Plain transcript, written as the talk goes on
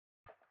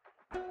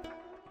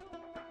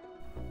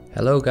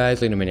Hello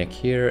guys, Linomaniac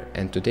here,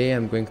 and today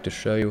I'm going to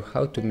show you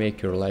how to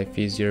make your life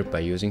easier by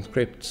using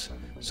scripts.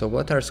 So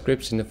what are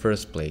scripts in the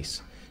first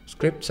place?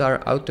 Scripts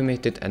are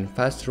automated and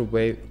faster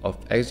way of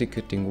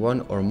executing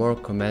one or more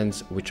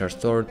commands which are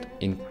stored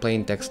in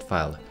plain text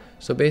file.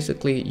 So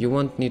basically you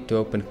won't need to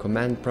open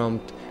command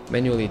prompt,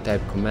 manually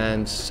type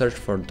commands, search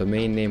for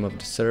domain name of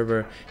the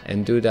server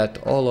and do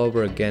that all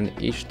over again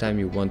each time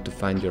you want to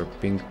find your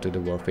ping to the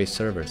Warface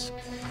servers.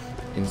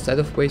 Instead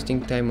of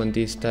wasting time on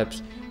these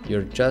steps,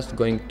 you're just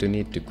going to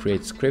need to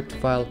create script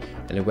file,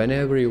 and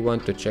whenever you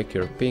want to check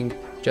your ping,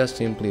 just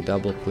simply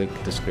double click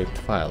the script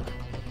file.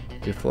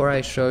 Before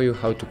I show you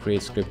how to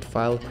create script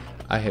file,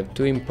 I have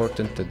two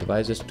important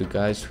advices to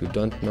guys who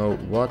don't know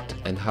what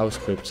and how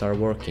scripts are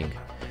working.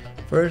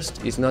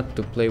 First is not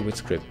to play with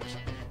scripts.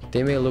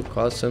 They may look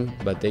awesome,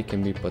 but they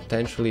can be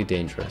potentially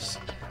dangerous.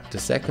 The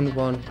second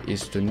one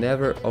is to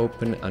never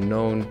open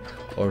unknown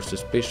or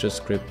suspicious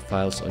script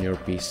files on your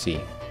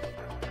PC.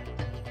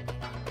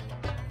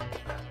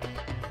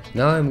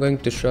 Now I'm going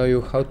to show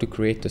you how to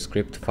create a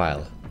script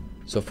file.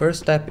 So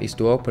first step is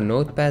to open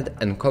Notepad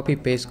and copy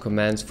paste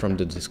commands from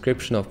the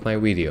description of my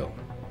video.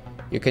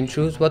 You can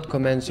choose what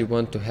commands you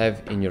want to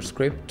have in your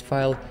script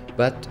file,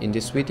 but in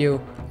this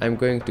video I'm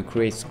going to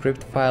create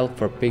script file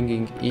for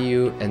pinging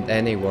EU and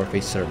NA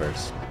Warface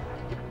servers.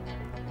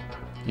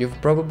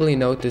 You've probably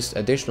noticed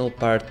additional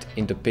part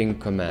in the ping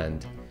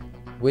command.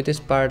 With this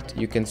part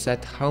you can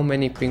set how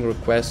many ping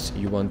requests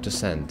you want to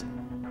send.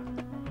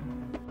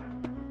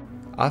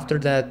 After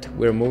that,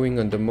 we're moving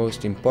on the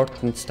most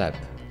important step.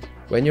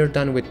 When you're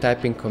done with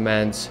typing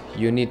commands,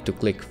 you need to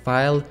click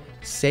File,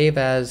 Save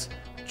As,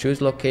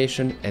 choose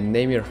location and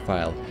name your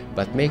file,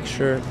 but make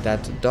sure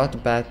that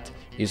 .bat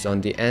is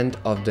on the end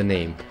of the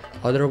name,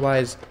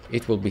 otherwise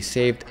it will be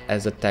saved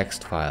as a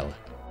text file.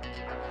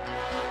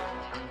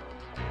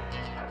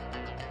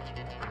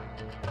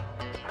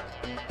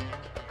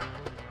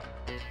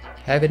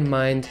 Have in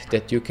mind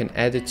that you can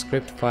edit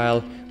script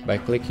file by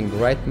clicking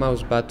right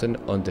mouse button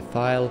on the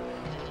file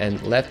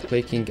and left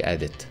clicking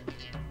edit.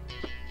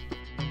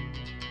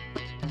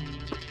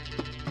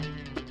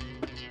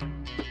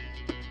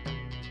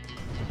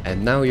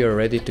 And now you're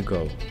ready to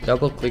go.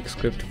 Double click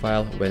script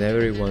file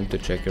whenever you want to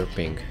check your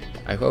ping.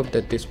 I hope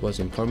that this was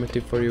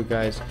informative for you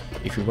guys.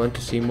 If you want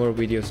to see more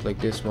videos like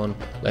this one,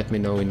 let me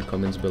know in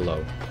comments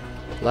below.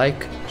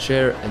 Like,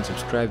 share and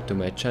subscribe to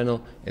my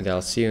channel, and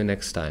I'll see you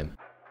next time.